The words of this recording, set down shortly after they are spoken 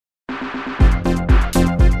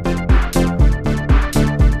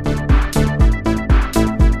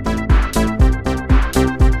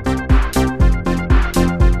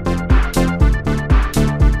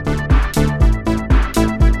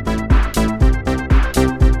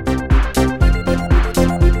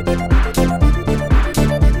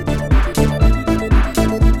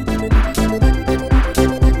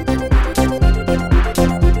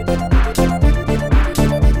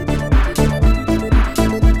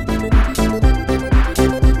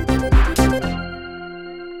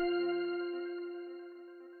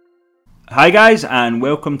Hi guys, and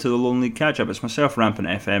welcome to the Lone League Catch Up. It's myself, Rampant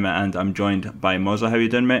FM, and I'm joined by Mozza. How you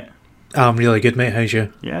doing, mate? I'm really good, mate. How's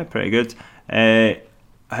you? Yeah, pretty good.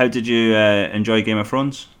 How did you enjoy Game of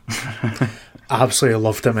Thrones? I absolutely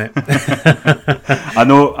loved it, mate. I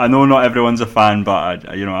know not everyone's a fan, but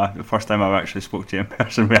the first time I've actually spoke to you in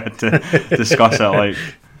person, we had to discuss it.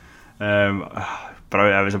 It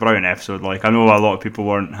was a brilliant episode. Like, I know a lot of people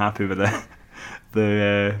weren't happy with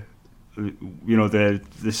the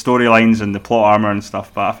storylines and the plot armor and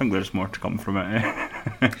stuff, but I think there's more to come from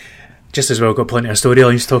it. Just as well got plenty of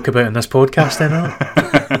storylines to talk about in this podcast then,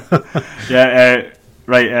 Yeah,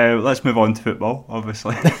 right, let's move on to football,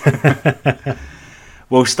 obviously.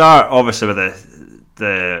 We'll start obviously with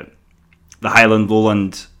the Highland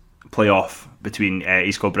Lowland playoff between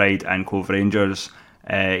East Kilbride and Cove Rangers.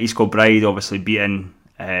 East Kilbride obviously beaten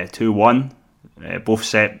 2-1, both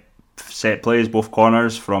set plays, both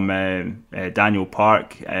corners from Daniel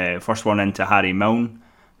Park. First one into Harry Milne,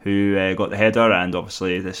 who got the header, and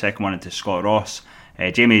obviously the second one into Scott Ross.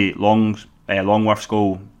 Jamie Longworth's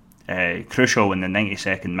goal, crucial in the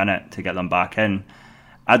 92nd minute to get them back in.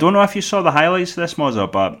 I don't know if you saw the highlights of this,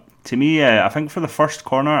 Mozza, but to me, I think for the first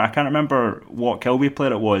corner, I can't remember what Kilby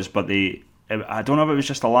player it was, but I don't know if it was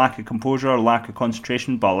just a lack of composure or lack of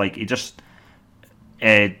concentration, but like he just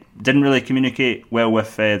didn't really communicate well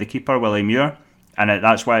with the keeper, Willie Muir, and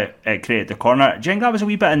that's why it created the corner. Do you think that was a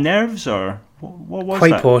wee bit of nerves, or what was Quite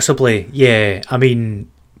that? Possibly, yeah. I mean,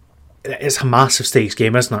 it's a massive stakes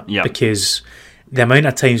game, isn't it? Yep. Because the amount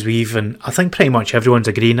of times I think pretty much everyone's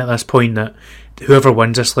agreeing at this point that whoever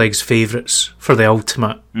wins this leg's favourites for the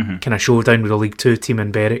ultimate kind of showdown with the League 2 team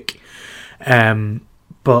in Berwick.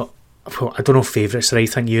 But I don't know if favourites the right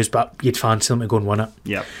thing to use, but you'd fancy them to go and win it.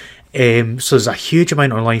 Yep. So there's a huge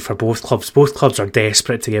amount on line for both clubs. Both clubs are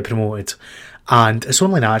desperate to get promoted, and it's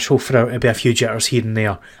only natural for there to be a few jitters here and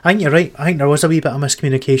there. I think you're right. I think there was a wee bit of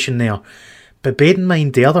miscommunication there. But bear in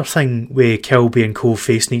mind the other thing with Kilby and Cove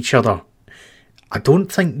facing each other, I don't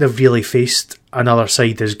think they've really faced another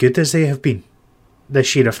side as good as they have been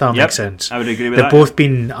this year, if that makes sense. I would agree with that. They've both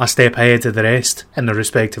been a step ahead of the rest in their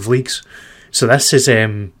respective leagues. So this is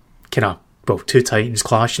two titans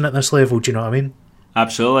clashing at this level, do you know what I mean?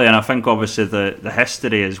 Absolutely, and I think obviously the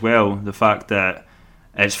history as well, the fact that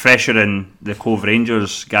it's fresher in the Cove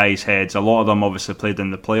Rangers guys' heads. A lot of them obviously played in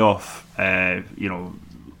the playoff,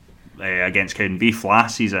 against Cowdenbeath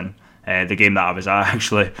last season, the game that I was at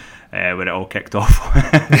actually, where it all kicked off.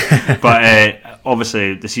 But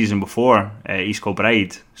obviously the season before, East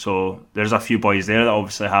Kilbride, so there's a few boys there that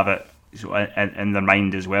obviously have it in their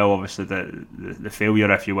mind as well, obviously the failure,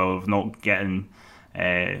 if you will, of not getting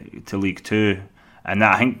to League 2. And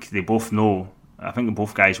I think they both know. I think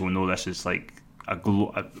both guys will know this is like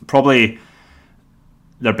probably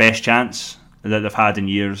their best chance that they've had in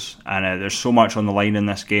years. And there's so much on the line in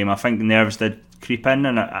this game. I think nerves did creep in,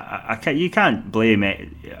 and you can't blame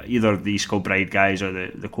either the East Kilbride guys or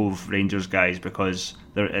the Cove Rangers guys, because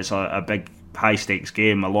it's a big high stakes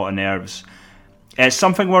game. A lot of nerves. It's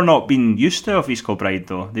something we're not being used to of East Kilbride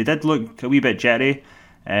though. They did look a wee bit jittery.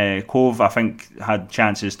 Cove, I think, had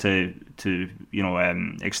chances to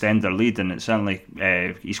extend their lead, and it's certainly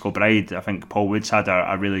East Kilbride. I think Paul Woods had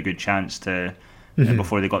a really good chance to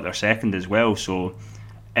before they got their second as well. So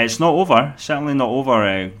it's not over, certainly not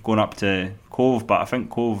over going up to Cove, but I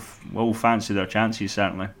think Cove will fancy their chances,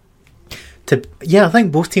 certainly. I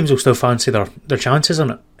think both teams will still fancy their chances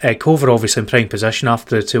on it. Cove are obviously in prime position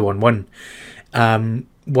after the 2-1 win.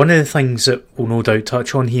 One of the things that we'll no doubt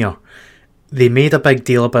touch on here, they made a big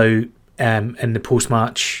deal about in the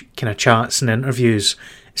post-match kind of chats and interviews,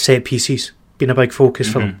 set pieces being a big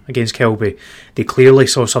focus for them against Kilby. They clearly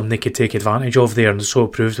saw something they could take advantage of there, and so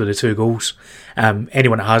it proved with the 2 goals.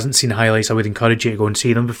 Anyone that hasn't seen the highlights, I would encourage you to go and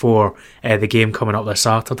see them before the game coming up this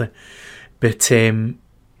Saturday. But it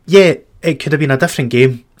could have been a different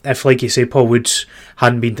game if, like you say, Paul Woods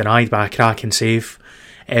hadn't been denied by a cracking save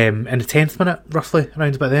in the 10th minute, roughly,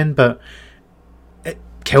 around about then. But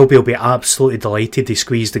Kilby will be absolutely delighted they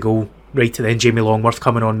squeezed the goal right at the end, Jamie Longworth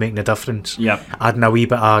coming on, making a difference. Yep. Adding a wee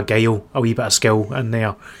bit of guile, a wee bit of skill in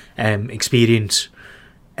there, experience.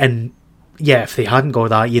 And yeah, if they hadn't got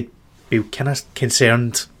that, you'd be kind of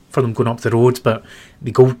concerned for them going up the road. But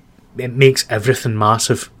it makes everything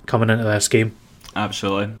massive coming into this game.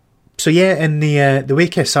 Absolutely. So yeah, in the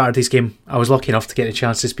wake of Saturday's game, I was lucky enough to get a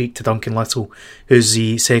chance to speak to Duncan Little, who's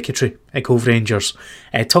the secretary at Cove Rangers,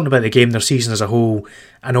 talking about the game, their season as a whole,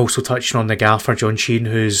 and also touching on the gaffer, John Sheehan,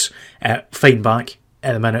 who's fighting back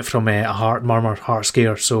at the minute from a heart murmur, heart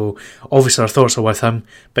scare. So obviously our thoughts are with him,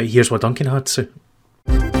 but here's what Duncan had to say.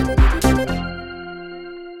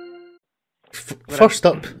 First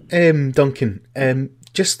up, Duncan,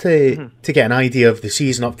 just to get an idea of the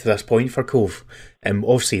season up to this point for Cove.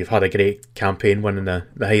 Obviously you've had a great campaign winning the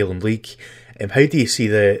Highland League. How do you see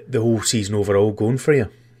the whole season overall going for you?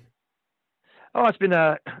 Oh, it's been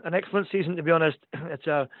an excellent season, to be honest. It's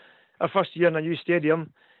our first year in a new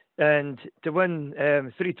stadium, and to win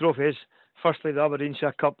 3 trophies, firstly the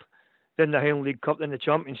Aberdeenshire Cup, then the Highland League Cup, then the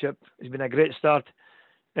Championship, has been a great start,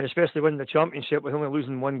 and especially winning the Championship with only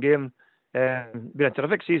losing 1 game. Been a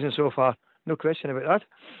terrific season so far, no question about that.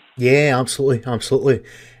 Yeah, absolutely.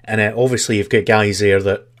 And obviously you've got guys there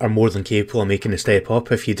that are more than capable of making a step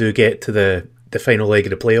up if you do get to the final leg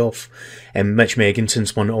of the playoff. Mitch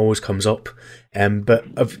Megginson's one that always comes up. But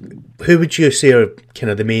who would you say are kind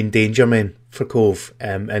of the main danger men for Cove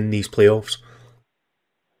in these playoffs?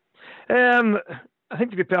 I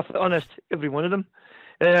think, to be perfectly honest, every one of them.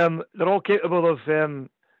 They're all capable of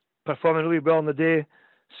performing really well on the day,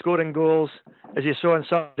 scoring goals, as you saw on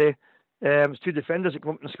Saturday. It's 2 defenders that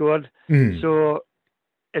come up and scored. So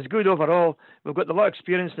it's good overall. We've got a lot of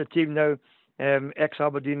experience in the team now,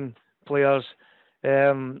 ex-Aberdeen players,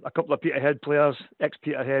 a couple of Peterhead players,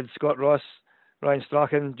 ex-Peterhead, Scott Ross, Ryan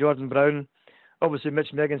Strachan, Jordan Brown, obviously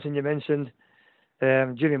Mitch Megginson you mentioned,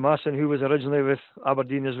 Jimmy Masson, who was originally with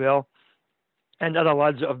Aberdeen as well, and other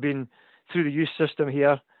lads that have been through the youth system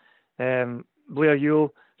here. Blair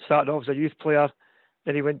Yule started off as a youth player,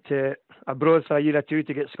 then he went abroad for a year or 2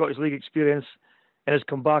 to get Scottish League experience, and has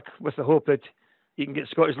come back with the hope that he can get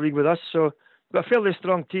Scottish League with us. So we've got a fairly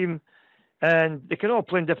strong team, and they can all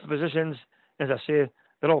play in different positions. As I say,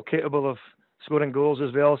 they're all capable of scoring goals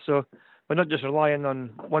as well. So we're not just relying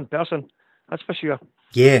on one person, that's for sure.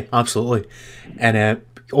 Yeah, absolutely. And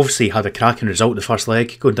obviously had a cracking result the first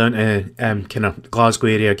leg, going down to kind of Glasgow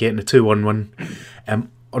area, getting a 2-1 win.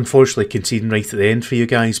 Unfortunately conceding right at the end for you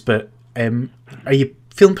guys, but are you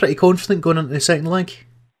feeling pretty confident going into the second leg?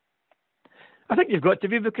 I think you've got to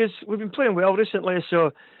be, because we've been playing well recently.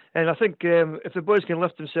 So, and I think if the boys can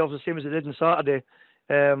lift themselves the same as they did on Saturday,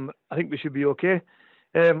 I think we should be okay.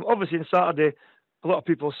 Obviously on Saturday, a lot of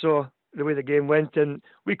people saw the way the game went, and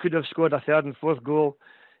we could have scored a 3rd and 4th goal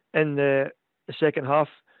in the second half.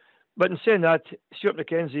 But in saying that, Stuart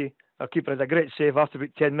McKenzie, our keeper, had a great save after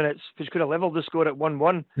about 10 minutes, which could have levelled the score at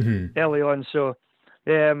 1-1 early on. So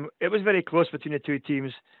it was very close between the 2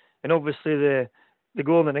 teams, and obviously the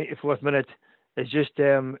goal in the 94th minute is just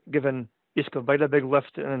given East Kilbride a big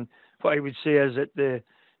lift. And what I would say is that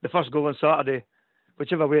the first goal on Saturday,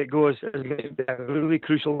 whichever way it goes, is going to be a really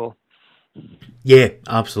crucial goal. Yeah,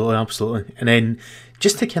 absolutely. And then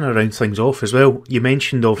just to kind of round things off as well, you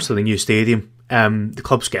mentioned obviously the new stadium. The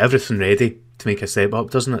club's got everything ready to make a step up,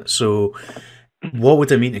 doesn't it? So what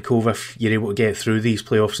would it mean to Cove if you're able to get through these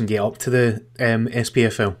playoffs and get up to the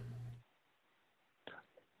SPFL?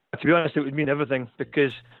 To be honest, it would mean everything,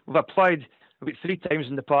 because we've applied about 3 times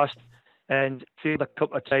in the past and failed a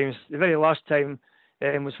couple of times. The very last time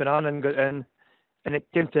was when Annan got in, and it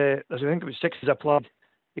came to, I think it was 6 applied.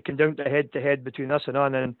 It came down to head-to-head between us and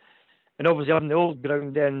Annan, and obviously having the old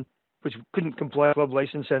ground then, which couldn't comply with club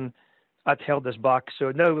licensing, that held us back.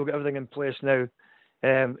 So now we've got everything in place now.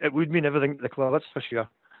 It would mean everything to the club, that's for sure.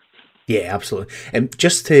 Yeah, absolutely.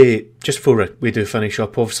 Just before we do finish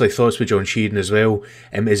up, obviously thoughts with John Sheehan as well.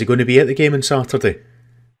 Is he going to be at the game on Saturday?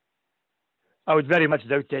 I would very much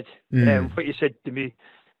doubt it. What you said to me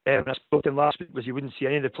when I spoke to him last week was you wouldn't see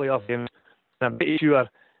any of the playoff games. And I'm pretty sure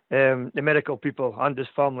the medical people and his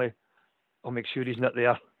family will make sure he's not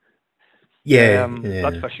there. Yeah.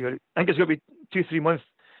 That's for sure. I think it's going to be 2-3 months,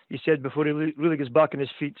 he said, before he really gets back on his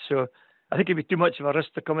feet. So I think it'd be too much of a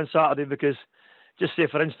risk to come on Saturday, because just say,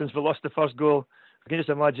 for instance, we lost the first goal. I can just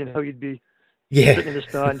imagine how you'd be sitting in the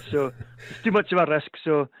stand. So it's too much of a risk.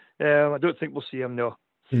 So I don't think we'll see him, no.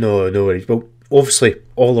 No worries. Well, obviously,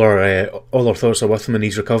 all our thoughts are with him in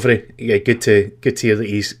his recovery. Yeah, good to hear that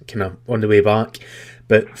he's kind of on the way back.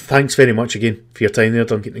 But thanks very much again for your time there,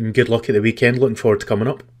 Duncan, and good luck at the weekend. Looking forward to coming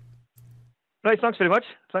up. Right, thanks very much.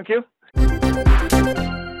 Thank you.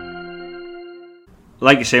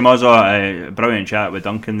 like you say, Muzzo, brilliant chat with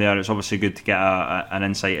Duncan there. It's obviously good to get an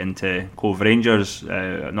insight into Cove Rangers,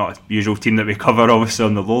 not a usual team that we cover obviously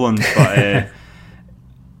on the Lowlands, but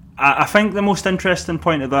I think the most interesting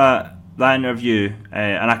point of that interview,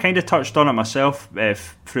 and I kind of touched on it myself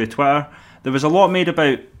through Twitter, there was a lot made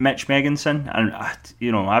about Mitch Megginson, and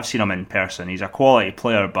I've seen him in person. He's a quality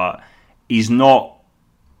player, but he's not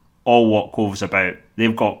all what Cove's about.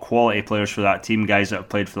 They've got quality players for that team, guys that have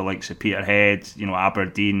played for the likes of Peterhead,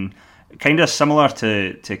 Aberdeen, kind of similar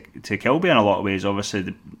to Kilby in a lot of ways. Obviously,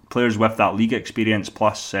 the players with that league experience,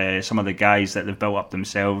 plus some of the guys that they've built up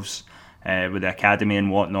themselves with the academy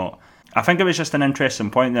and whatnot. I think it was just an interesting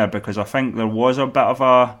point there, because I think there was a bit of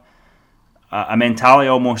a mentality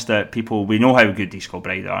almost that we know how good East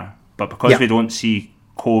Kilbride are, but because we don't see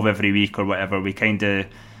Cove every week or whatever, we kind of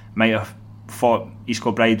might have thought East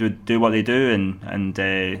Kilbride would do what they do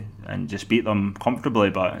and just beat them comfortably,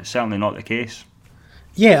 but it's certainly not the case.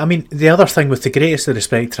 Yeah, I mean, the other thing, with the greatest of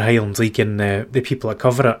respect to Highlands League and the people that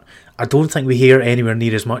cover it, I don't think we hear anywhere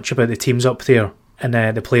near as much about the teams up there and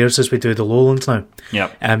the players as we do the Lowlands now.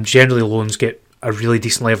 Generally, Lowlands get a really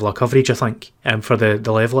decent level of coverage, I think, for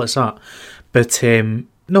the level it's at. But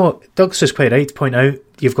no, Doug's is quite right to point out,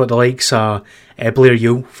 you've got the likes of Blair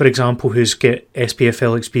Yule, for example, who's got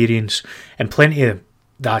SPFL experience, and plenty of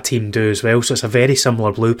that team do as well, so it's a very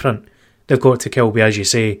similar blueprint they've got to Kilby, as you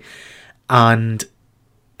say, and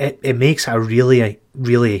it makes it a really,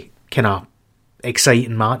 really kind of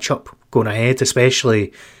exciting matchup going ahead,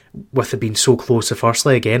 especially with it being so close to first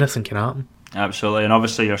leg. Anything can happen. Absolutely, and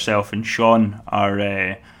obviously yourself and Sean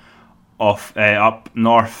are up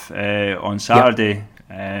north on Saturday.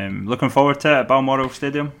 Looking forward to it at Balmoral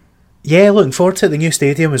Stadium. Yeah, looking forward to it, the new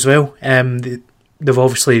stadium as well. They've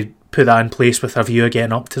obviously put that in place with a view of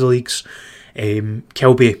getting up to the leagues.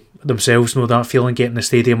 Kilby themselves know that feeling, getting the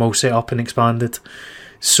stadium all set up and expanded.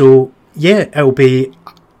 So yeah, it'll be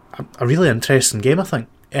a really interesting game, I think.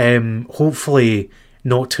 Hopefully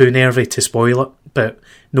not too nervy to spoil it, but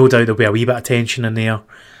no doubt there'll be a wee bit of tension in there,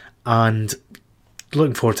 and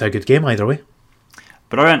looking forward to a good game either way.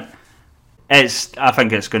 Brilliant. I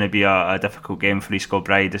think it's going to be a difficult game for East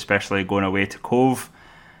Kilbride, especially going away to Cove.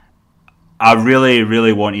 I really,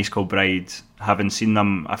 really want East Kilbride, having seen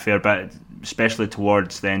them a fair bit, especially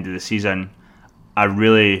towards the end of the season. I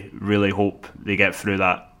really, really hope they get through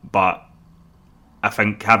that. But I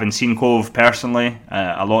think, having seen Cove personally,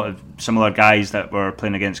 a lot of similar guys that were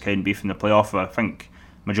playing against Cowdenbeath in the playoff, I think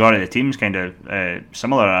majority of the team's kind of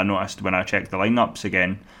similar. I noticed when I checked the lineups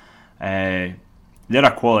again. They're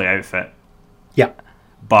a quality outfit. Yeah.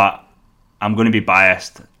 But I'm going to be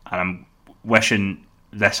biased, and I'm wishing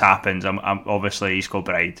this happens. I'm obviously East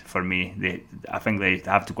Kilbride for me. I think they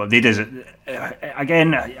have to go. They deserve,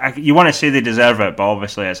 again. You want to say they deserve it, but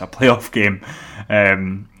obviously it's a playoff game.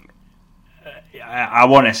 I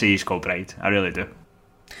want to say East Kilbride. I really do.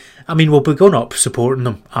 I mean, we'll be going up supporting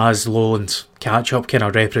them as Lowlands catch-up kind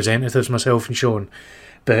of representatives, myself and Sean.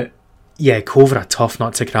 But yeah, Cove are a tough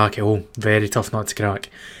nut to crack at home. Very tough nut to crack.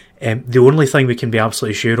 The only thing we can be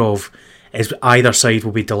absolutely sure of is either side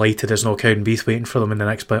will be delighted there's no Cowdenbeath waiting for them in the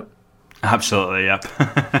next bit. Absolutely, yep.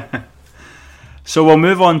 So we'll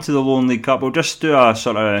move on to the Lowland League Cup. We'll just do a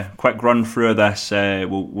sort of quick run through this.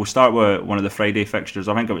 We'll start with one of the Friday fixtures.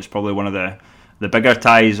 I think it was probably one of the bigger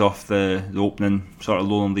ties off the opening sort of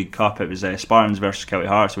Lowland League Cup. It was Spartans versus Kelty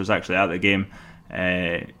Hearts. I was actually at the game.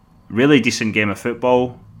 Really decent game of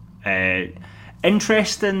football.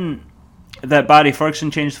 Interesting that Barry Ferguson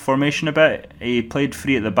changed the formation a bit. He played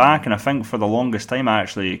three at the back, and I think for the longest time I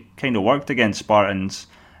actually kind of worked against Spartans.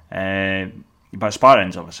 But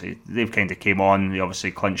Spartans, obviously, they've kind of came on. They obviously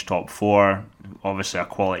clinched top four. Obviously a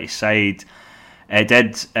quality side. It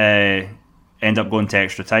did end up going to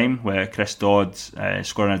extra time with Chris Dodd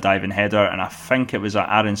scoring a diving header, and I think it was an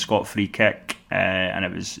Aaron Scott free kick, and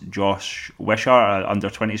it was Josh Wishart, an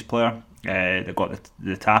under-20s player, that got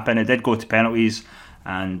the tap in. It did go to penalties,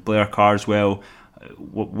 and Blair Carswell,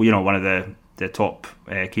 one of the top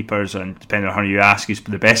keepers, and depending on how you ask, he's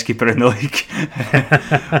the best keeper in the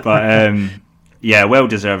league. But yeah,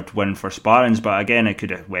 well-deserved win for Spartans, but again, it could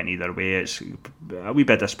have went either way. It's a wee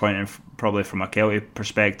bit disappointing, probably from a Kelty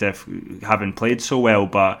perspective, having played so well,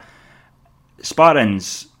 but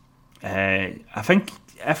Spartans, I think,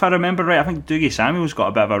 if I remember right, I think Dougie Samuels got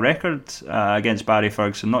a bit of a record against Barry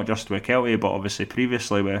Ferguson, not just with Kelty, but obviously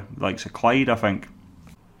previously with the likes of Clyde, I think.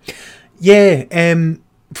 Yeah,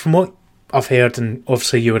 from what I've heard, and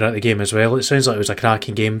obviously you were at the game as well, it sounds like it was a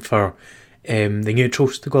cracking game for the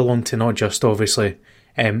neutrals to go along to, not just obviously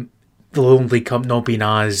the Lowland League Cup not being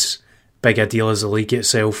as big a deal as the league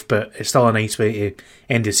itself, but it's still a nice way to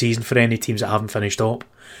end the season for any teams that haven't finished up.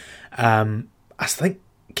 I think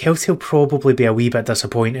Kelty will probably be a wee bit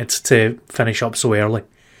disappointed to finish up so early,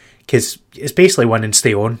 because it's basically win and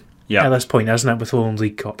stay on at this point, isn't it, with the Lowland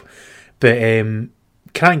League Cup? But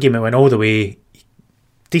cracking game, it went all the way,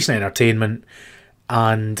 decent entertainment,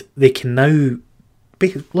 and they can now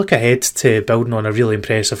look ahead to building on a really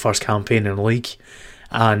impressive first campaign in the league,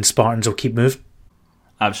 and Spartans will keep moving.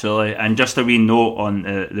 Absolutely. And just a wee note on,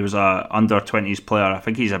 there was a under-20s player, I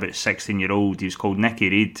think he's about 16-year-old, he was called Nicky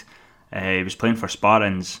Reid. He was playing for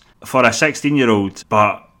Spartans. For a 16-year-old,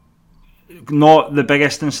 but not the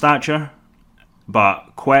biggest in stature,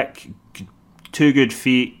 but quick, 2 good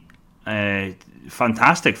feet,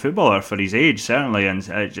 fantastic footballer for his age, certainly, and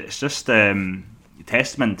it's just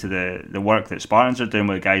testament to the work that Spartans are doing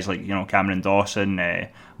with guys like, Cameron Dawson,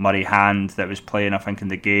 Murray Hand that was playing, I think, in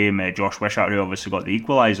the game, Josh Wishart, who obviously got the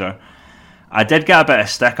equaliser. I did get a bit of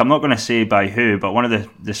stick, I'm not going to say by who, but one of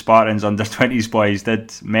the Spartans under-20s boys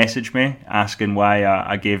did message me asking why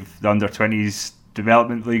I gave the under-20s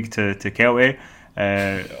development league to Kelty.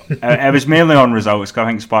 It was mainly on results, because I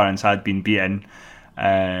think Spartans had been beaten,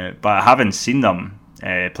 but having seen them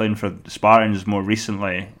playing for Spartans more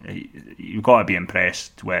recently, you've got to be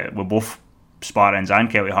impressed with both Spartans and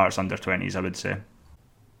Kelty Hearts under-20s, I would say.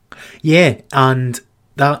 Yeah, and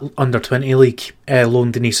that under-20 league,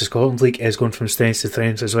 Lone Denise Scotland League, is going from strength to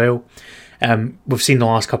strength as well. We've seen the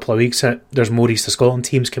last couple of weeks that there's more East of Scotland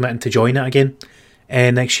teams committing to join it again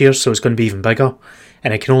next year, so it's going to be even bigger,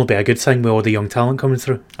 and it can only be a good thing with all the young talent coming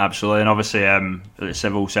through. Absolutely, and obviously the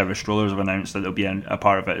Civil Service Strollers have announced that they'll be a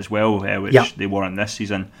part of it as well, which they weren't this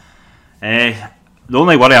season. The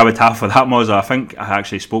only worry I would have for that, Moza, I think I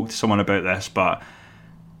actually spoke to someone about this, but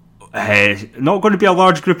not going to be a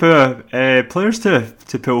large group of players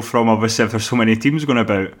to pull from, obviously, if there's so many teams going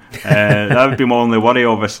about. That would be my only worry,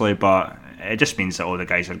 obviously, but it just means that all the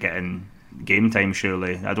guys are getting game time,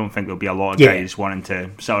 surely. I don't think there'll be a lot of guys wanting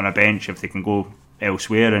to sit on a bench if they can go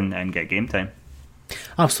elsewhere and get game time.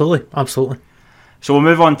 Absolutely. So we'll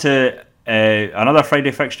move on to another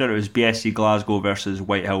Friday fixture. It was BSC Glasgow versus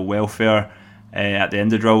Whitehill Welfare at the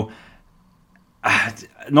Indodrill.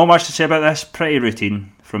 Not much to say about this. Pretty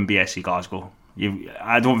routine from BSC Glasgow.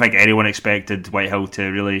 I don't think anyone expected Whitehill to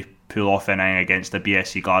really pull off anything against the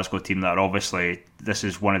BSC Glasgow team that are obviously, this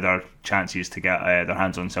is one of their chances to get their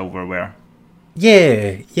hands on silverware.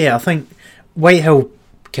 Yeah, I think Whitehill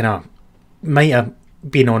kind of might have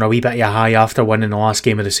been on a wee bit of a high after winning the last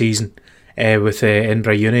game of the season with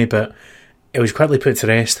Edinburgh Uni, but it was quickly put to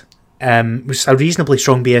rest. It was a reasonably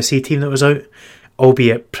strong BSC team that was out,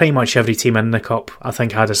 albeit pretty much every team in the Cup, I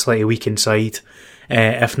think, had a slightly weakened side,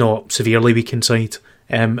 if not severely weakened side,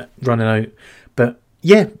 running out. But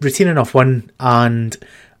yeah, routine enough win, and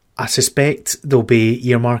I suspect they'll be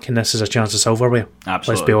earmarking this as a chance of silverware.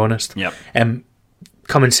 Absolutely. Let's be honest. Yep.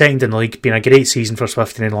 Coming second in the league, been a great season for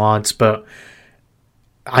Swifton lads, but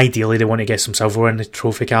ideally they want to get some silverware in the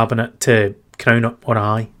trophy cabinet to crown up on a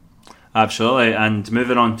high. Absolutely, and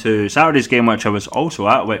moving on to Saturday's game, which I was also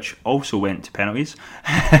at, which also went to penalties.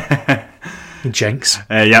 Jinx.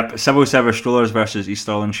 Yep, Civil Service Strollers versus East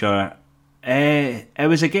Stirlingshire. It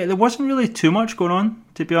was a game, there wasn't really too much going on,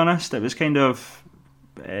 to be honest. It was kind of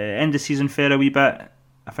end of season fair a wee bit.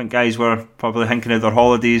 I think guys were probably thinking of their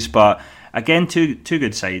holidays, but again, two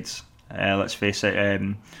good sides. Let's face it.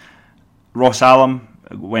 Ross Allam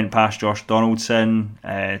went past Josh Donaldson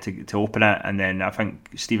to open it, and then I think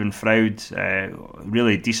Stephen Froud,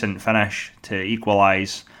 really decent finish to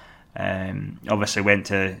equalise. Obviously went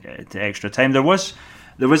to extra time. There was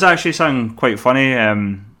actually something quite funny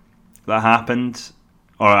that happened,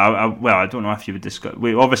 or I don't know if you would discuss.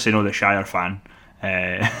 We obviously know the Shire fan.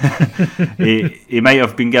 He might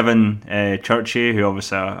have been given Churchy, who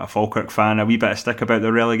obviously a Falkirk fan, a wee bit of stick about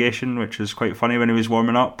the relegation, which was quite funny when he was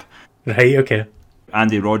warming up. Right, okay.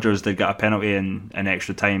 Andy Rogers did get a penalty in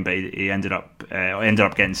extra time, but he ended up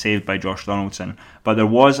getting saved by Josh Donaldson. But there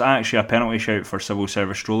was actually a penalty shout for Civil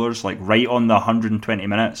Service Strollers, like right on the 120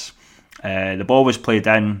 minutes. The ball was played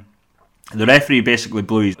in. The referee basically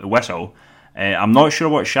blew his whistle. I'm not sure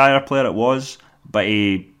what Shire player it was, but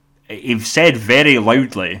he said very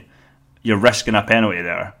loudly, "You're risking a penalty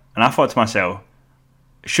there." And I thought to myself,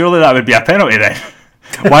 surely that would be a penalty then.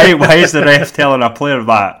 Why is the ref telling a player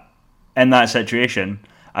that in that situation?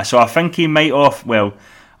 So I think he might have, well,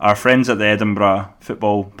 our friends at the Edinburgh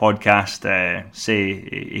Football Podcast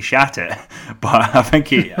say he shat it, but I think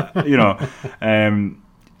he,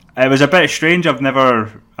 it was a bit strange. I've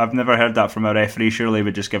never heard that from a referee. Surely he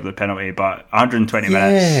would just give the penalty, but 120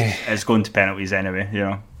 minutes is going to penalties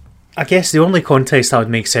anyway, I guess the only context that would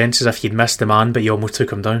make sense is if you'd missed the man, but you almost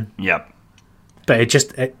took him down. Yep. But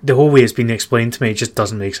the whole way it's been explained to me, it just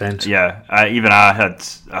doesn't make sense. Yeah, I had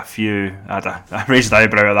a raised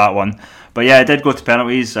eyebrow at that one. But yeah, it did go to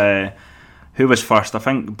penalties. Who was first? I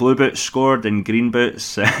think Blue Boots scored and Green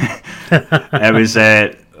Boots. It was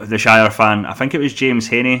the Shire fan. I think it was James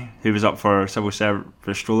Haney who was up for civil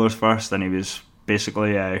service strollers first, and he was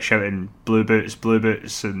basically shouting Blue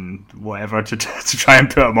Boots and whatever to try and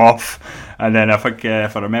put him off. And then I think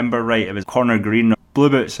if I remember right, it was corner green. Blue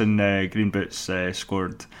Boots and Green Boots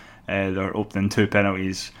scored their opening 2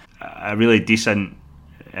 penalties. A really decent,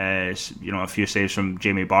 a few saves from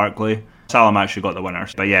Jamie Barclay. Salem actually got the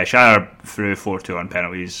winners. But yeah, Shire threw 4-2 on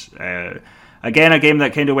penalties. Again, a game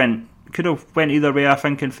that kind of could have went either way, I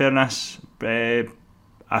think, in fairness.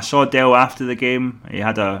 I saw Dale after the game. He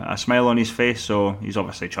had a smile on his face, so he's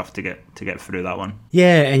obviously chuffed to get through that one.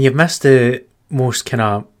 Yeah, and you've missed the most kind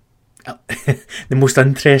of the most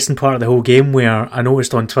interesting part of the whole game, where I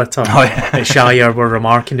noticed on Twitter that Shire were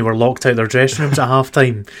remarking they were locked out of their dressing rooms at half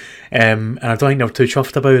time, and I don't think they were too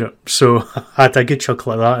chuffed about it, so I had a good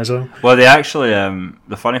chuckle at that as well. Well, they actually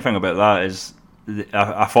the funny thing about that is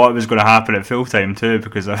I thought it was going to happen at full time too,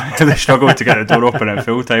 because they struggled to get the door open at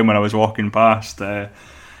full time when I was walking past, and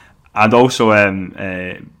also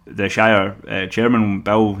the Shire chairman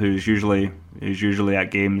Bill, who's usually at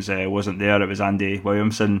games, wasn't there. It was Andy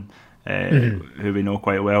Williamson, who we know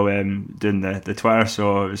quite well, doing the Twitter,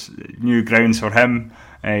 so it was new grounds for him.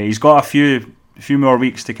 He's got a few more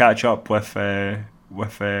weeks to catch up with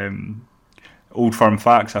Old Firm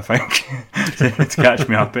facts, I think, to catch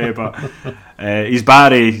me up, but his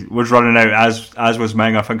Barry was running out, as was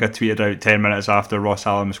mine. I think I tweeted out 10 minutes after Ross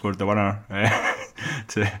Hallam scored the winner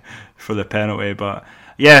for the penalty. But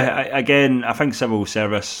yeah, again, I think civil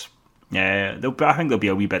service, I think they'll be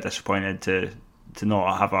a wee bit disappointed to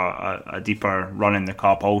not have a deeper run in the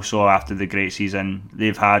cup, also after the great season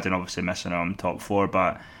they've had, and obviously missing on top 4.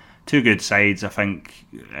 But 2 good sides, I think,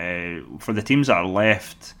 for the teams that are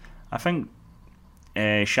left. I think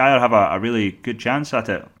Shire have a really good chance at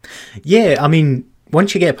it. Yeah, I mean,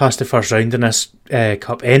 once you get past the first round in this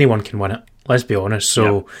cup, anyone can win it, let's be honest.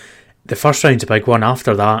 So the first round's a big one.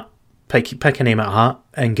 After that, pick a name at a hat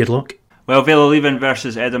and good luck. Well, Vale of Leven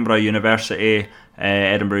versus Edinburgh University.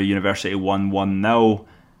 Edinburgh University won 1-0.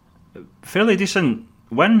 Fairly decent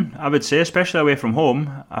win, I would say, especially away from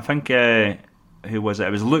home. I think, who was it?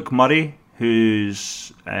 It was Luke Murray,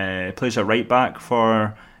 who's plays at right back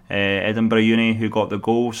for Edinburgh Uni, who got the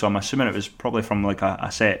goal. So I'm assuming it was probably from like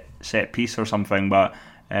a set piece or something. But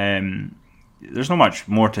there's not much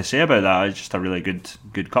more to say about that. It's just a really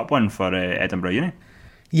good cup win for Edinburgh Uni.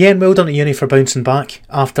 Yeah, and well done to Uni for bouncing back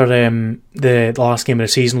after the last game of the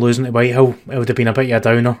season, losing to Whitehill. It would have been a bit of a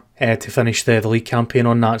downer to finish the league campaign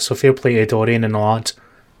on that, so fair play to Dorian and the lads.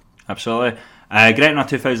 Absolutely. Gretna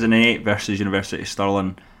 2008 versus University of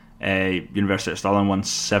Stirling. University of Stirling won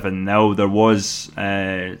 7-0. There was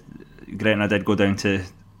Gretna did go down to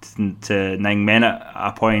 9 men at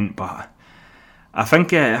a point, but I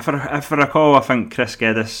think if I recall, I think Chris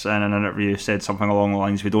Geddes in an interview said something along the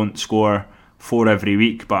lines, we don't score 4 every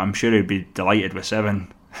week, but I'm sure he'd be delighted with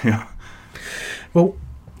 7. Well,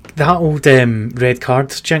 that old red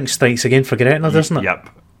card jinx strikes again for Gretna, doesn't it? Yep.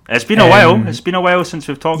 It's been a while. It's been a while since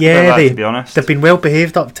we've talked about that, to be honest. They've been well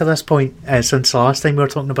behaved up to this point since the last time we were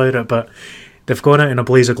talking about it, but they've gone out in a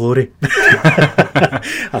blaze of glory.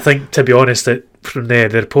 I think, to be honest, from the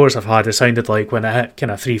reports I've had, it sounded like when it hit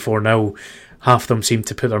kind of 3-4-0, half of them seemed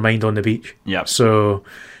to put their mind on the beach. Yep. So,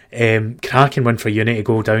 cracking win for Uni to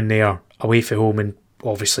go down there away from home, and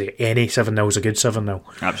obviously any 7-0 is a good 7-0.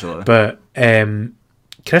 Absolutely. But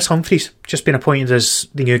Chris Humphreys just been appointed as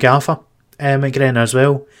the new gaffer at Gretna as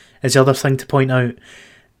well, is the other thing to point out.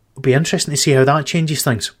 It'll be interesting to see how that changes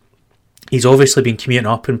things. He's obviously been commuting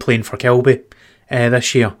up and playing for Kilby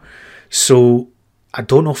this year, so I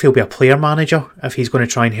don't know if he'll be a player manager, if he's going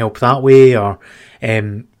to try and help that way, or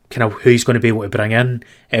kind of who he's going to be able to bring in.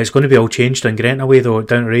 It's going to be all changed in Gretna way though,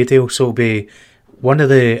 down at Radio, so it'll be one of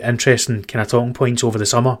the interesting kind of talking points over the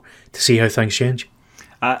summer to see how things change.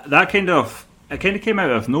 That kind of came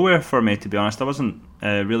out of nowhere for me, to be honest. I wasn't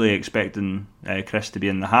really expecting Chris to be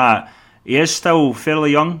in the hat. He is still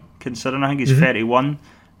fairly young, considering I think he's 31.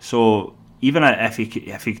 So even if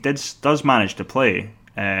he does manage to play,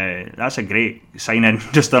 that's a great sign-in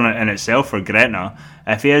just in itself for Gretna.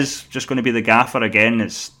 If he is just going to be the gaffer again,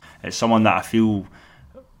 it's someone that I feel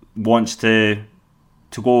wants to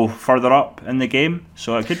go further up in the game,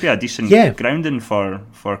 so it could be a decent grounding for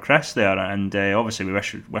Chris there, and obviously we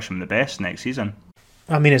wish him the best next season.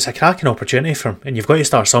 I mean, it's a cracking opportunity for him, and you've got to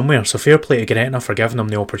start somewhere. So fair play to Gretna for giving him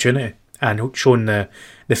the opportunity and showing the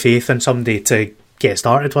faith in somebody to get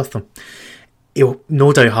started with them. He'll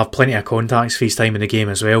no doubt have plenty of contacts for his time in the game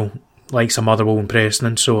as well, like some Motherwell and Preston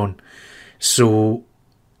and so on. So,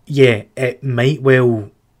 yeah, it might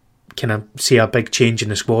well kind of see a big change in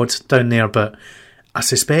the squad down there, but I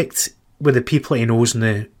suspect with the people that he knows in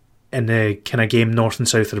the kind of game north and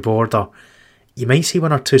south of the border, you might see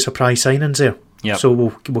one or two surprise signings there. Yep. So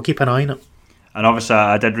we'll keep an eye on it. And obviously,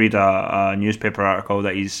 I did read a newspaper article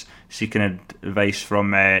that he's seeking advice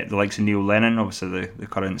from the likes of Neil Lennon, obviously the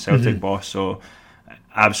current Celtic boss. So,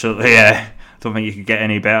 absolutely, I don't think you could get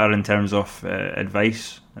any better in terms of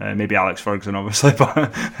advice. Maybe Alex Ferguson, obviously, but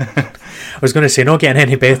I was going to say, not getting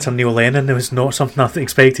any better, Neil Lennon. It was not something I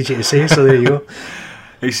expected you to say. So there you go.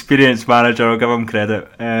 Experienced manager, I'll give him credit.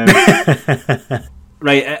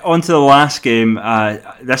 Right, on to the last game.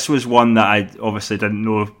 This was one that I obviously didn't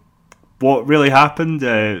know what really happened.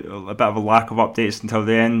 A bit of a lack of updates until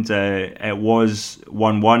the end. It was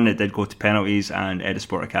 1-1. It did go to penalties, and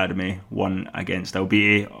Edisport Academy won against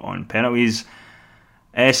Albite on penalties.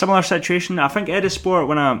 Similar situation. I think Edisport,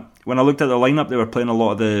 when I looked at the lineup, they were playing a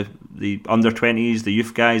lot of the under-20s, the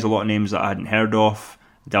youth guys, a lot of names that I hadn't heard of.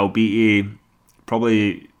 The Albite,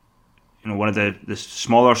 probably one of the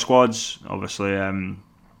smaller squads, obviously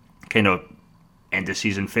kind of end of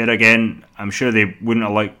season fair again. I'm sure they wouldn't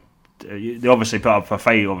have liked. They obviously put up a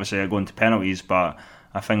fight, obviously going to penalties, but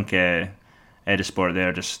I think Edisport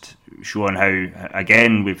there just showing how,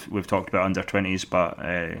 again, we've talked about under 20s, but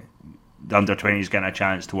the under 20s getting a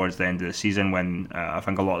chance towards the end of the season when I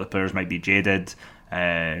think a lot of the players might be jaded,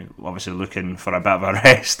 obviously looking for a bit of a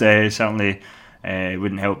rest. Certainly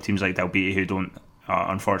wouldn't help teams like Dalbeattie who don't.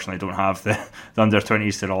 Unfortunately don't have the under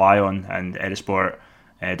 20s to rely on, and Edisport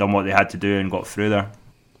done what they had to do and got through there.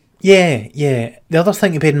 Yeah. The other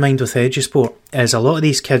thing to bear in mind with Edisport is a lot of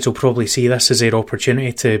these kids will probably see this as their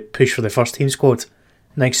opportunity to push for the first team squad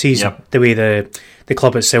next season. Yep. The way the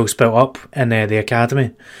club itself's built up in the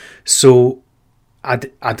academy, so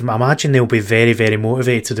I'd imagine they'll be very, very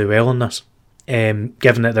motivated to do well in this,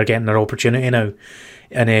 given that they're getting their opportunity now,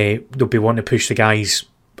 and they'll be wanting to push the guys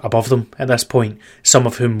above them at this point, some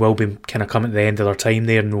of whom will be kind of coming to the end of their time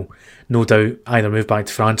there and will no doubt either move back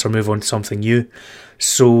to France or move on to something new.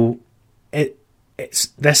 So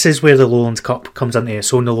this is where the Lowland Cup comes into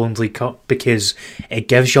its own, the Lowland League Cup, because it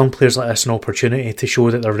gives young players like this an opportunity to show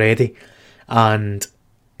that they're ready, and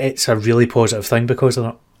it's a really positive thing because of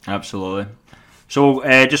that. Absolutely. So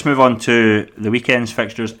just move on to the weekend's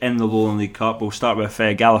fixtures in the Lowland League Cup. We'll start with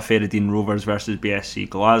Gala Ferradine Rovers versus BSC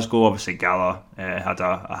Glasgow. Obviously Gala had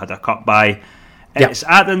a cup bye. Yep. It's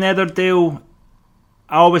at the Netherdale.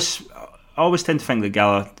 I always tend to think that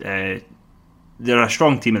Gala, they're a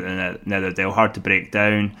strong team at the Netherdale, hard to break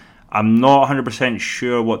down. I'm not 100%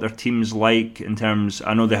 sure what their team's like in terms.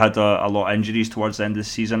 I know they had a lot of injuries towards the end of the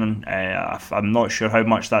season. I'm not sure how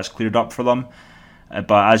much that's cleared up for them.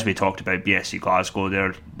 But as we talked about, BSC Glasgow,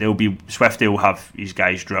 they'll be Swifty will have these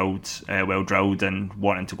guys drilled, well drilled, and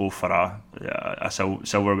wanting to go for a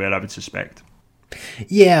silverware, I would suspect.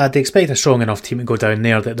 Yeah, I'd expect a strong enough team to go down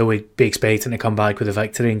there that they'll be expecting to come back with a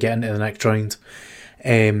victory and get into the next round.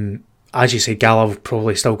 As you say, Gala have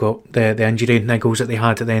probably still got the injury niggles that they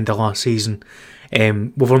had at the end of last season.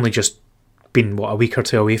 We've only just been a week or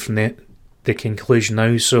two away from the conclusion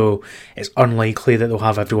now, so it's unlikely that they'll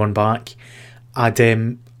have everyone back. I'd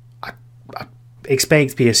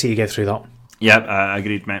expect BSC to get through that. Yeah,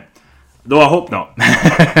 agreed, mate. Though I hope not.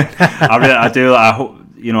 I do. I hope.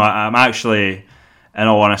 I'm actually, in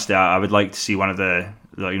all honesty, I would like to see one of the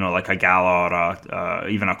like a Gala or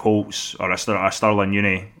even a Colts or a Stirling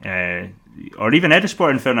Uni, or even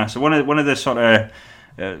Edisport. In fairness, one of the sort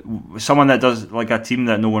of someone that does like a team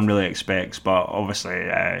that no one really expects. But obviously,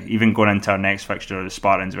 even going into our next fixture, the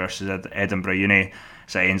Spartans versus Edinburgh Uni.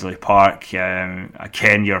 At Ainsley Park.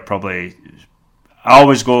 Again, you're probably. I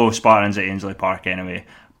always go Spartans at Ainsley Park anyway,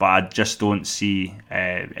 but I just don't see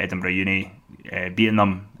Edinburgh Uni beating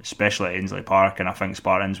them, especially at Ainsley Park, and I think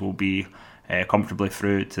Spartans will be comfortably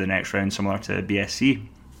through to the next round, similar to BSC.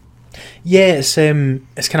 Yeah, it's kind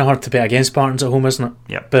of hard to bet against Spartans at home, isn't it?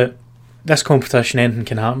 Yep. But this competition, anything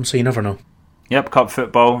can happen, so you never know. Yep, cup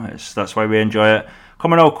football. That's why we enjoy it.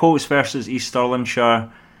 Commonwealth Colts versus East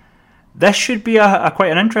Stirlingshire. This should be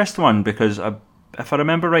quite an interesting one because if I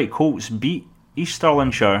remember right, Colts beat East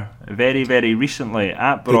Stirlingshire very, very recently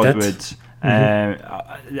at Broadwood.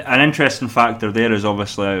 An interesting factor there is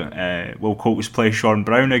obviously will Colts play Sean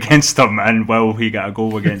Brown against them, and will he get a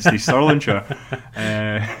goal against East Stirlingshire?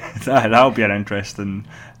 That'll be an interesting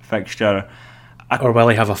fixture. Or will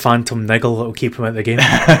he have a phantom niggle that will keep him at the game?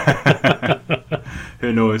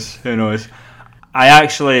 Who knows?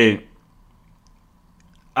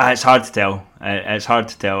 It's hard to tell.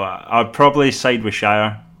 I'd probably side with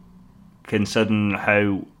Shire, considering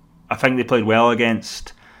how I think they played well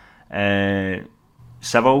against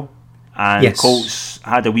Civil, and Yes. Colts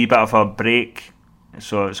had a wee bit of a break,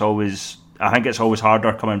 so I think it's always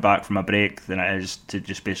harder coming back from a break than it is to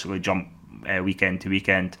just basically jump weekend to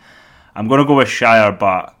weekend. I'm going to go with Shire,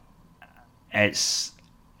 but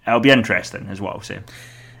it'll be interesting, is what I'll say.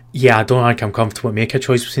 Yeah, I don't think I'm comfortable to make a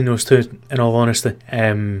choice between those two, in all honesty.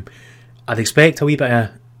 I'd expect a wee bit of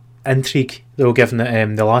intrigue, though, given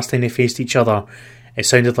that the last time they faced each other, it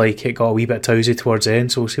sounded like it got a wee bit towsy towards the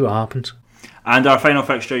end, so we'll see what happens. And our final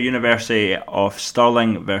fixture, University of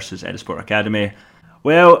Stirling versus Edinsport Academy.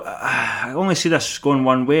 Well, I only see this going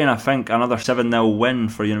one way, and I think another 7-0 win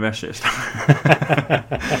for University of Stirling.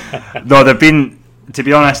 No, they've been... To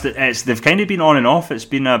be honest, they've kind of been on and off. It's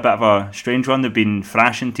been a bit of a strange one. They've been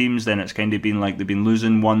thrashing teams, then it's kind of been like they've been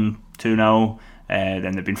losing 1-2-0,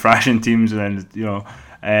 then they've been thrashing teams, and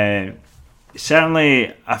then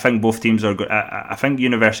certainly I think both teams are good. I think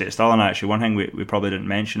University of Stirling, actually, one thing we probably didn't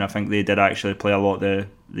mention, I think they did actually play a lot of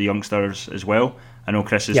the youngsters as well. I know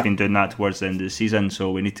Chris has been doing that towards the end of the season,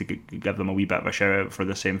 so we need to give them a wee bit of a shout out for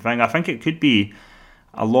the same thing. I think it could be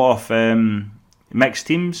a lot of mixed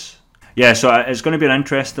teams. Yeah, so it's going to be an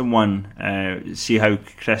interesting one. See how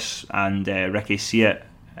Chris and Ricky see it,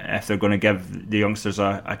 if they're going to give the youngsters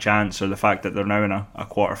a chance, or the fact that they're now in a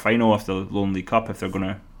quarter final of the Lone League Cup, if they're going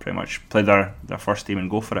to pretty much play their first team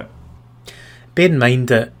and go for it. Bear in mind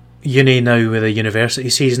that uni now, with the university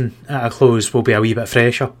season at a close, will be a wee bit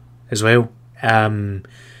fresher as well.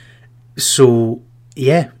 So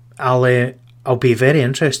yeah, I'll be very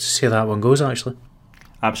interested to see how that one goes, actually.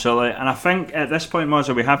 Absolutely, and I think at this point,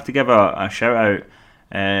 Mozza, we have to give a shout out.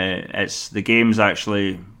 It's the game's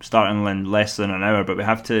actually starting in less than an hour, but we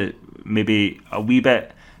have to maybe a wee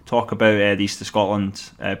bit talk about the East of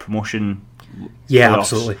Scotland promotion. Yeah, playoffs.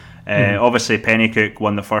 absolutely. Obviously, Pennycook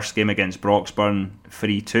won the first game against Broxburn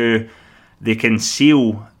 3-2. They can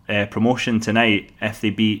seal promotion tonight if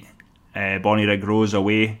they beat Bonnyrigg Rose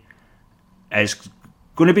away. It's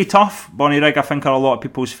going to be tough. Bonnyrigg, I think, are a lot of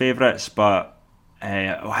people's favourites, but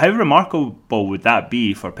how remarkable would that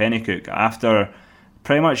be for Pennycook after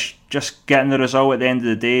pretty much just getting the result at the end of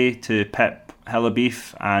the day to pip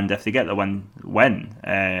Hillabeef, and if they get the win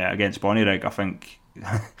against Bonnyrigg, I think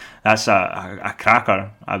that's a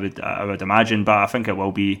cracker, I would imagine, but I think it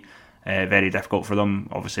will be very difficult for them.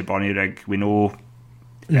 Obviously Bonnyrigg, we know,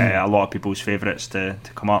 a lot of people's favourites to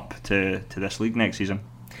come up to this league next season.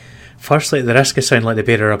 Firstly, at the risk of sounding like the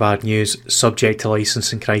bearer of bad news, subject to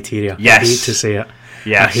licensing criteria. Yes. I hate to say it.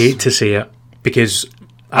 Yes. I hate to say it, because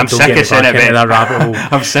I'm sick of saying it, into that rabbit hole.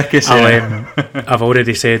 I'm sick of saying it. I've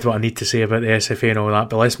already said what I need to say about the SFA and all that,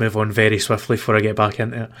 but let's move on very swiftly before I get back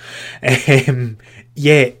into it.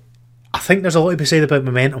 Yeah, I think there's a lot to be said about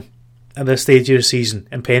momentum at this stage of the season,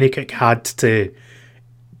 and Pennycook had to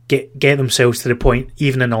get themselves to the point,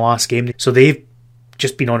 even in the last game. So they've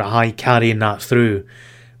just been on a high, carrying that through.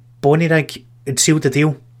 Bonnyrigg had sealed the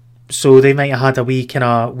deal, so they might have had a week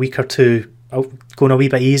or two going a wee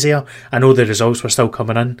bit easier. I know the results were still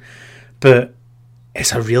coming in, but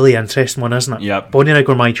it's a really interesting one, isn't it? Yep. Bonnyrigg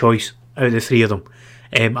were my choice out of the three of them.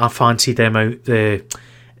 I fancied them out the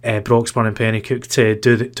Broxburn and Pennycook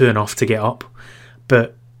to do enough to get up,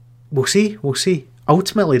 but we'll see.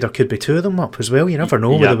 Ultimately, there could be two of them up as well. You never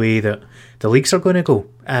know with the way that the leagues are going to go.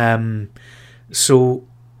 So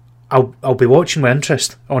I'll be watching with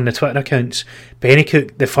interest on the Twitter accounts.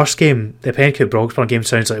 Pennycook, the first game, the Pennycook Broxburn game,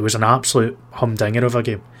 sounds like it was an absolute humdinger of a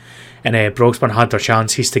game, and Broxburn had their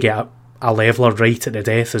chances to get a leveller right at the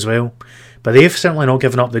death as well, but they've certainly not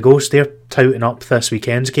given up the ghost. They're touting up this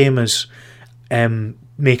weekend's game as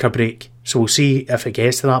make or break, so we'll see if it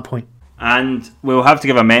gets to that point. And we'll have to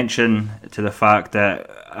give a mention to the fact that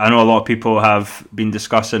I know a lot of people have been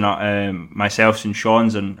discussing myself and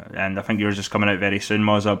Sean's, and I think yours is coming out very soon,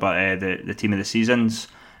 Mozza, but the team of the seasons.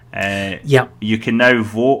 You can now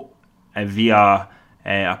vote via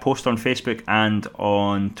a post on Facebook and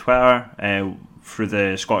on Twitter through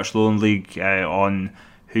the Scottish Lowland League on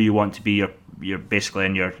who you want to be your basically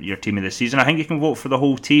in your team of the season. I think you can vote for the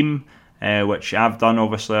whole team, which I've done.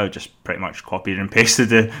 Obviously, I've just pretty much copied and pasted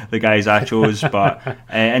the guys I chose, but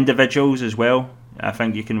individuals as well. I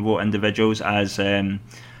think you can vote individuals, as Vela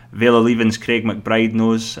Leavens Craig McBride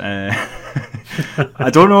knows. I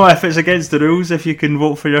don't know if it's against the rules if you can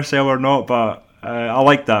vote for yourself or not, but I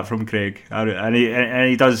like that from Craig, and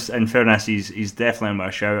he does. In fairness, he's definitely on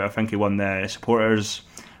my shout. I think he won the supporters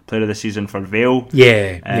player of the season for Vale.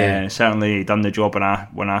 Yeah. Certainly done the job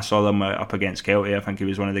when I saw them up against Kelty. I think he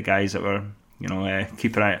was one of the guys that were,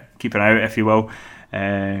 keeping out, if you will.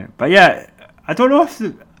 But yeah, I don't know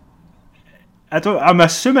if I'm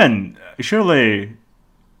assuming surely.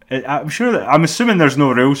 I'm assuming there's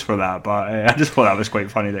no rules for that, but I just thought that was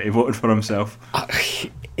quite funny that he voted for himself.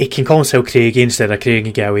 He can call himself Craig instead of Craig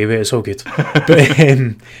and get away with it. It's all good. But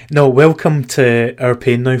no, welcome to our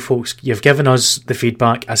pain now, folks. You've given us the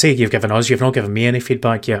feedback. I say you've given us. You've not given me any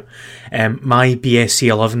feedback yet. My BSc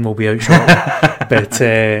 11 will be out shortly. But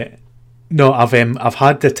no, I've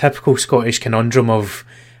had the typical Scottish conundrum of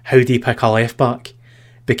how do you pick a left back?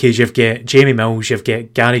 Because you've got Jamie Mills, you've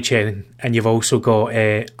got Gary Chen, and you've also got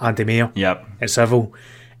Andy Mayer at Civil.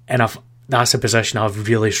 And that's a position I've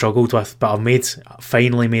really struggled with, but I've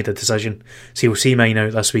finally made a decision. So you'll see mine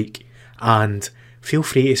out this week, and feel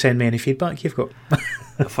free to send me any feedback you've got.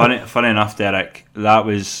 Funny enough, Derek, that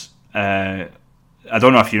was I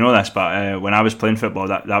don't know if you know this, but when I was playing football,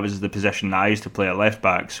 that was the position that I used to play at left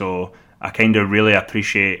back. So I kind of really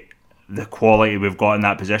appreciate the quality we've got in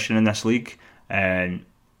that position in this league. And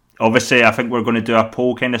obviously, I think we're going to do a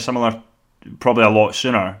poll kind of similar, probably a lot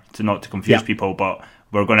sooner, not to confuse people, but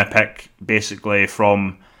we're going to pick basically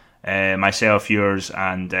from myself, yours,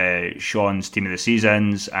 and Sean's team of the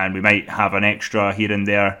seasons, and we might have an extra here and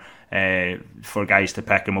there for guys to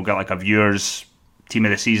pick, and we'll get like a viewers team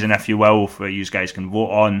of the season, if you will, for you guys can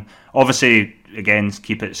vote on. Obviously, again,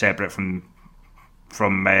 keep it separate from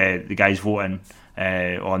the guys voting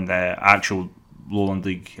on the actual Lowland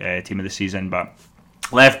League team of the season. But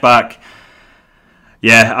left back,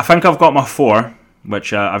 yeah, I think I've got my 4,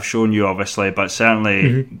 which I've shown you obviously, but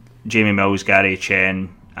certainly Jamie Mills, Gary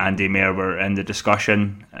Chen, Andy Mayer were in the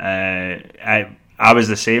discussion. I was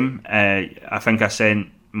the same. I think I sent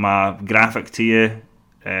my graphic to you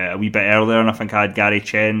a wee bit earlier, and I think I had Gary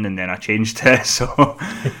Chen, and then I changed it. So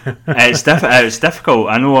it's difficult.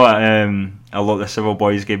 I know a lot of the Civil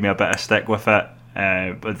boys gave me a bit of stick with it,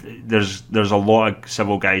 but there's a lot of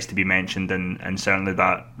Civil guys to be mentioned, and certainly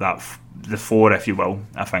that the 4, if you will,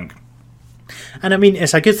 I think. And I mean,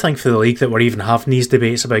 it's a good thing for the league that we're even having these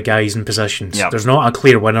debates about guys and positions. Yep. There's not a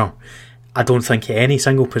clear winner, I don't think, at any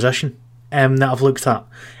single position that I've looked at.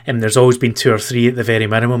 There's always been 2 or 3 at the very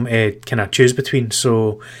minimum to kind of choose between,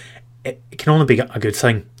 so it can only be a good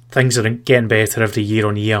thing. Things are getting better every year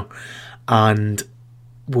on year, and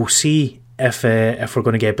we'll see if we're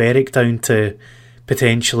going to get Berwick down to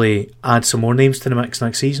potentially add some more names to the mix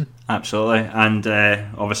next season. Absolutely, and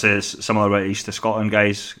obviously it's similar with East of Scotland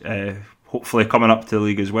guys, hopefully coming up to the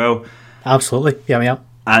league as well. Absolutely, yeah.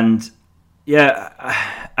 And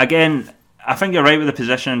yeah, again, I think you're right with the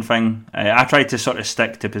positioning thing. I tried to sort of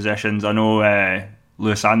stick to positions. I know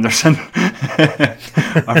Lewis Anderson,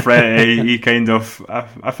 my friend, he kind of,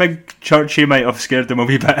 I think Churchy might have scared him a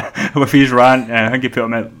wee bit with his rant. I think he put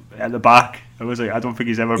him at the back. I was like, I don't think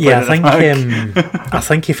he's ever played at the back. I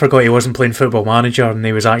think he forgot he wasn't playing Football Manager, and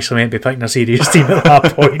he was actually meant to be picking a serious team at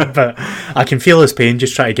that point. But I can feel his pain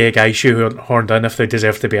just trying to get guys shoehorned in if they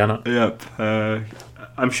deserve to be in it. Yep.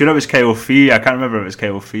 I'm sure it was Kyle Fee. I can't remember if it was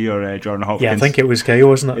Kyle Fee or Jordan Hopkins. Yeah, I think it was Kyle,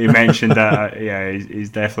 wasn't it? He mentioned that. Yeah,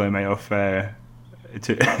 he's definitely might have. I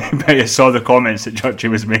saw the comments that Churchy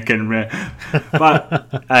was making,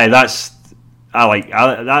 but I like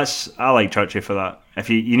Churchy for that. If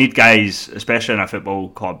you need guys, especially in a football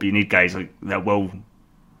club, you need guys like that will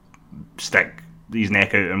stick his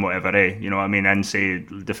neck out and whatever, you know what I mean, and say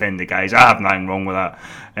defend the guys. I have nothing wrong with that.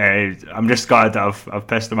 I'm just glad that I've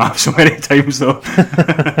pissed him off so many times though.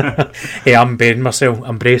 Hey, I'm bracing myself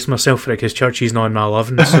for it because Churchy's not in my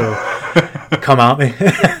 11, so come at me.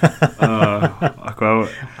 Well,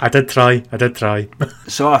 I did try.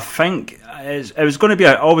 So I think it was going to be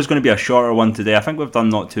always going to be a shorter one today. I think we've done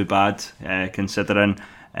not too bad considering.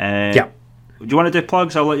 Yeah. Do you want to do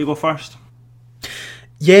plugs? I'll let you go first.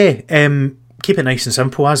 Yeah. Keep it nice and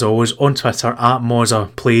simple as always. On Twitter at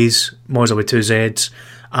Moza Plays, Moza with 2 Z's.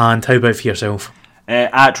 And how about for yourself?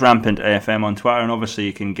 At Rampant FM on Twitter, and obviously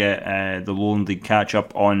you can get the Lowland League catch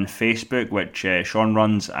up on Facebook, which Sean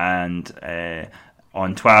runs, and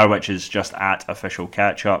on Twitter, which is just at official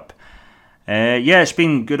catch up. Yeah, it's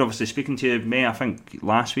been good. Obviously, speaking to you, May. I think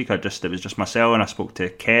last week it was just myself, and I spoke to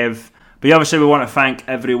Kev. But yeah, obviously, we want to thank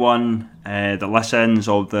everyone that listens,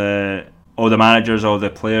 all the managers, all the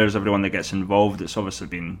players, everyone that gets involved. It's obviously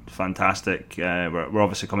been fantastic. We're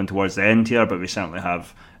obviously coming towards the end here, but we certainly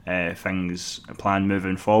have things planned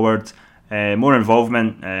moving forward. More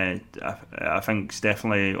involvement, I think, is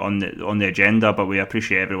definitely on the agenda, but we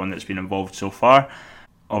appreciate everyone that's been involved so far.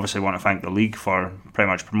 Obviously, want to thank the league for pretty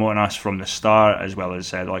much promoting us from the start, as well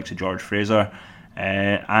as the likes of George Fraser.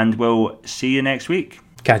 and we'll see you next week.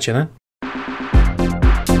 Catch you then.